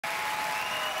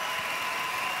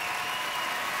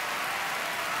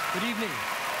Good evening.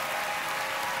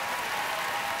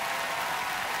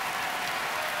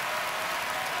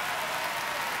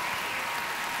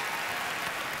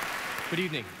 Good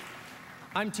evening.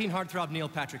 I'm teen heartthrob Neil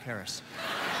Patrick Harris.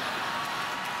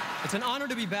 It's an honor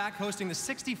to be back hosting the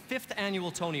 65th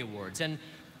Annual Tony Awards, and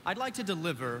I'd like to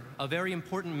deliver a very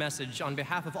important message on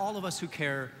behalf of all of us who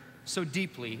care so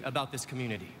deeply about this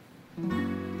community.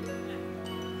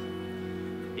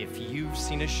 If you've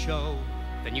seen a show,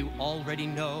 then you already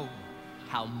know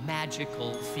how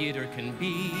magical theater can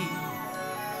be.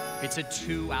 It's a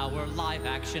 2-hour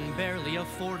live-action, barely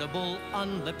affordable,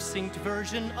 unlip-synced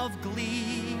version of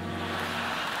Glee.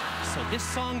 So this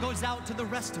song goes out to the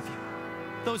rest of you,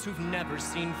 those who've never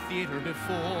seen theater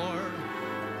before.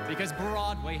 Because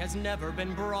Broadway has never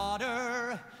been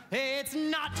broader. It's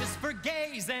not just for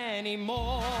gays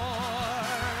anymore.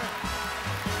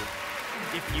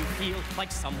 If you feel like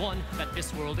someone that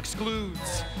this world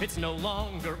excludes, it's no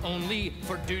longer only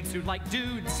for dudes who like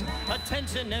dudes.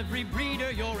 Attention, every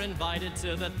breeder, you're invited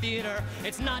to the theater.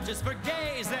 It's not just for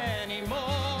gays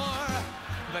anymore.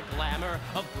 The glamour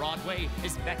of Broadway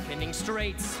is beckoning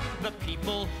straights. The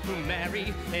people who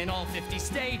marry in all 50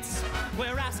 states.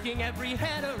 We're asking every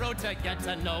hetero to get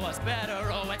to know us better.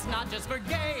 Oh, it's not just for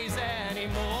gays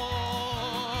anymore.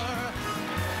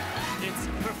 It's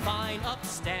for fine,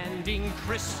 upstanding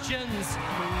Christians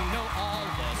who know all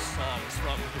the songs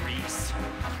from Greece.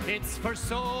 It's for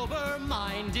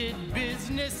sober-minded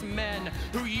businessmen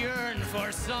who yearn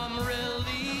for some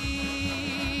release.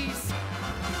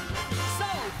 So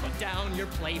put down your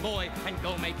Playboy and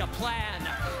go make a plan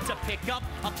to pick up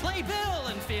a playbill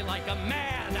and feel like a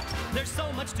man. There's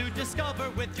so much to discover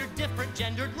with your different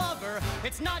gendered lover.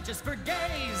 It's not just for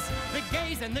gays, the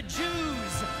gays and the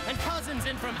Jews, and cousins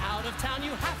in from out of town you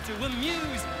have to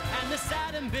amuse, and the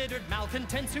sad embittered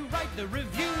malcontents who write the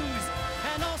reviews,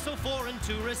 and also foreign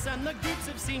tourists and the groups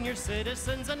of senior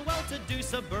citizens and well-to-do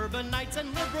suburbanites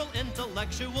and liberal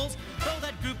intellectuals, though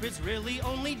that group is really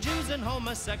only Jews and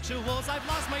homosexuals. I've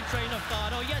lost my train of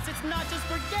thought. Oh yes, it's not just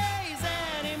for gays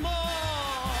anymore.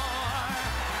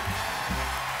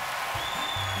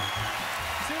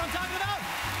 See what I'm talking about?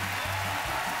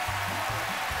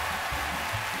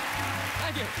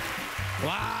 Thank you.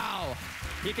 Wow.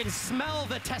 You can smell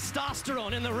the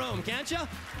testosterone in the room, can't you?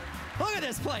 Look at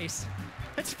this place.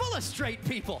 It's full of straight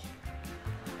people.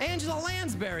 Angela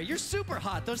Lansbury, you're super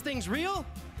hot. Those things real?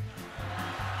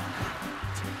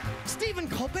 Stephen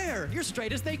Colbert, you're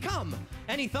straight as they come.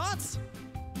 Any thoughts?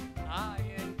 I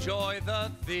enjoy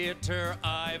the theater.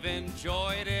 I've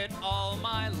enjoyed it all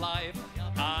my life.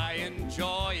 I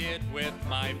enjoy it with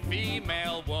my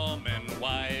female woman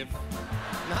wife.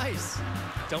 Nice.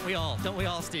 Don't we all,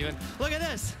 Stephen? Look at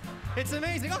this. It's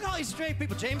amazing. Look at all these straight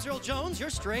people. James Earl Jones, you're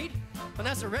straight.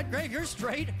 Vanessa Redgrave, you're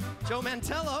straight. Joe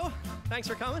Mantello, thanks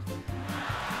for coming.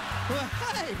 Well,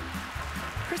 hey,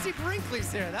 Chrissy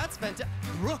Brinkley's here. That's fantastic.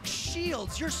 Brooke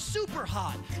Shields, you're super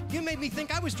hot. You made me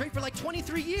think I was straight for like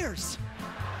 23 years.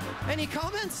 Any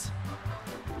comments?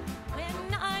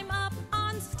 When I'm up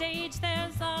on stage,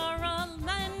 there's a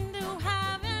land who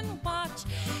haven't watched.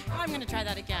 I'm gonna try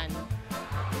that again.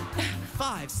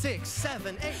 5, 6,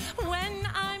 7, 8. When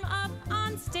I'm up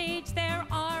on stage, there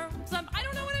are some, I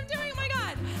don't know what I'm doing, oh my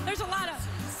God. There's a lot of,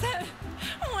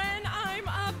 when I'm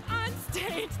up on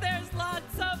stage, there's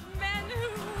lots of men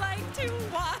who like to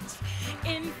watch.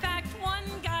 In fact, one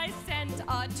guy sent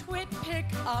a twit pic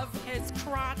of his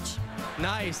crotch.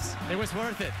 Nice, it was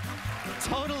worth it.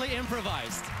 Totally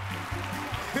improvised.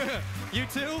 You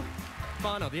too?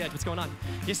 Bono, The Edge, what's going on?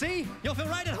 You see? You'll feel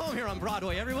right at home here on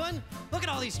Broadway, everyone. Look at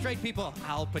all these straight people.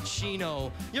 Al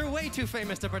Pacino, you're way too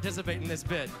famous to participate in this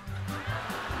bit.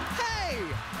 Hey!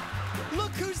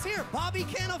 Look who's here, Bobby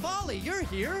Cannavale, you're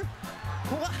here.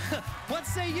 What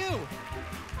say you?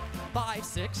 5,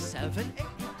 6, 7, 8.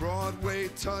 Broadway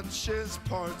touches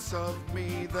parts of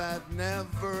me that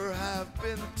never have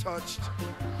been touched.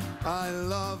 I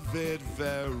love it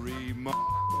very much.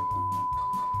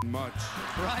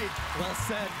 Right, well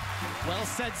said. Well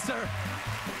said, sir.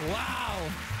 Wow.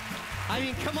 I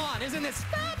mean, come on, isn't this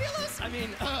fabulous? I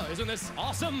mean, isn't this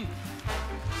awesome?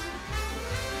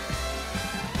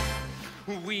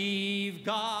 We've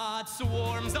got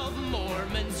swarms of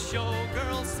Mormons,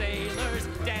 showgirls, sailors,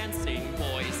 dancing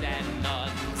boys and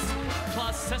nuns,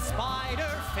 plus a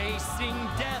spider facing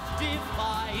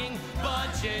death-defying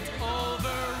budget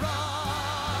overruns.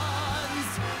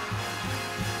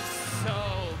 So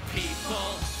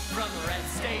people from red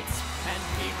states and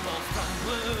people from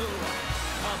blue,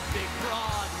 a big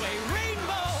Broadway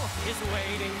rainbow is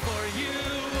waiting for you.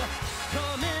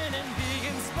 Come in and be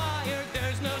inspired,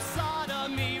 there's no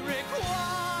sodomy required.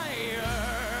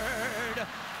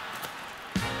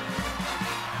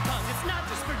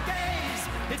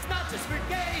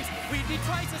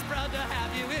 twice as proud to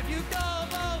have you if you go,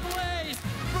 boy.